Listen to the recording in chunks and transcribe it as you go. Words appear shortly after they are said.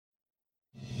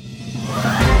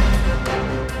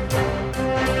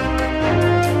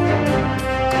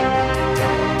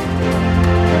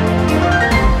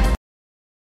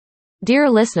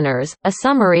Dear listeners, a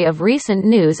summary of recent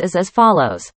news is as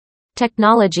follows.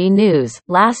 Technology news.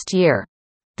 Last year,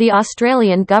 the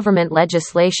Australian government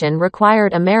legislation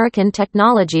required American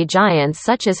technology giants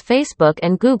such as Facebook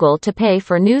and Google to pay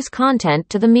for news content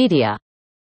to the media.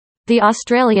 The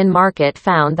Australian market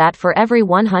found that for every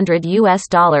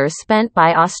 $100 spent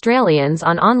by Australians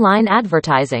on online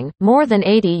advertising, more than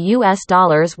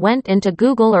 $80 went into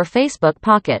Google or Facebook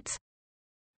pockets.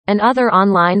 And other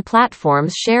online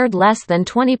platforms shared less than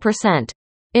 20%.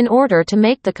 In order to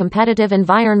make the competitive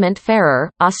environment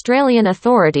fairer, Australian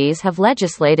authorities have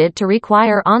legislated to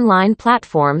require online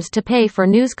platforms to pay for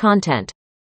news content.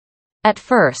 At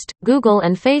first, Google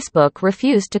and Facebook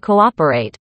refused to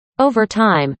cooperate. Over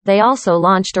time, they also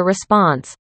launched a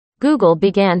response. Google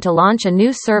began to launch a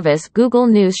new service, Google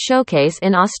News Showcase,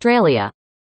 in Australia.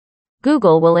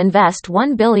 Google will invest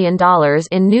 $1 billion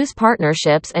in news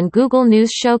partnerships and Google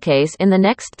News Showcase in the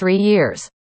next 3 years.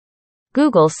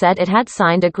 Google said it had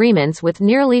signed agreements with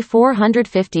nearly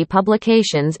 450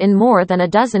 publications in more than a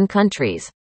dozen countries,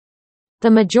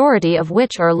 the majority of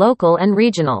which are local and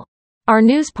regional. Our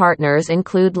news partners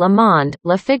include Le Monde,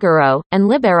 Le Figaro, and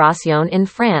Libération in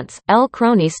France, El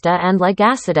Cronista and La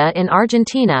Gazzetta in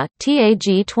Argentina,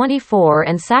 TAG24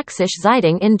 and Sächsische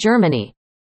Zeitung in Germany,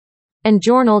 and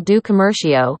Jornal do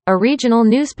Comércio, a regional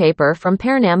newspaper from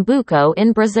Pernambuco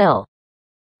in Brazil.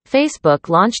 Facebook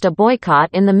launched a boycott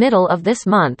in the middle of this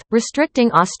month,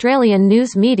 restricting Australian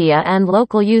news media and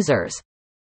local users,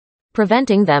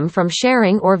 preventing them from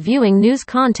sharing or viewing news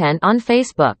content on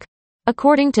Facebook.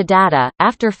 According to data,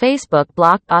 after Facebook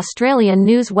blocked Australian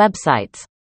news websites,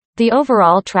 the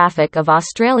overall traffic of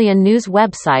Australian news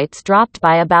websites dropped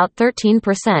by about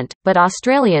 13%, but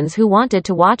Australians who wanted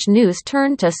to watch news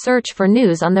turned to search for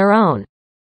news on their own.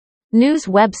 News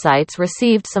websites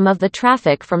received some of the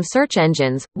traffic from search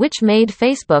engines, which made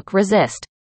Facebook resist.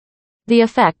 The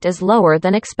effect is lower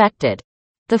than expected.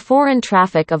 The foreign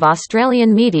traffic of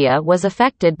Australian media was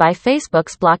affected by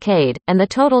Facebook's blockade, and the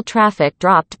total traffic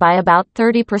dropped by about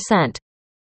 30%.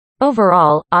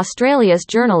 Overall, Australia's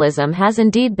journalism has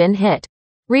indeed been hit.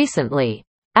 Recently,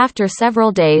 after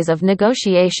several days of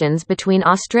negotiations between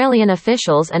Australian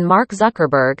officials and Mark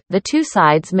Zuckerberg, the two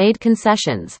sides made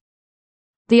concessions.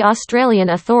 The Australian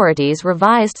authorities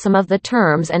revised some of the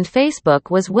terms and Facebook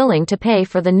was willing to pay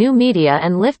for the new media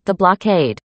and lift the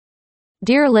blockade.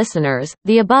 Dear listeners,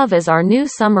 the above is our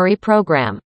news summary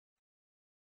program.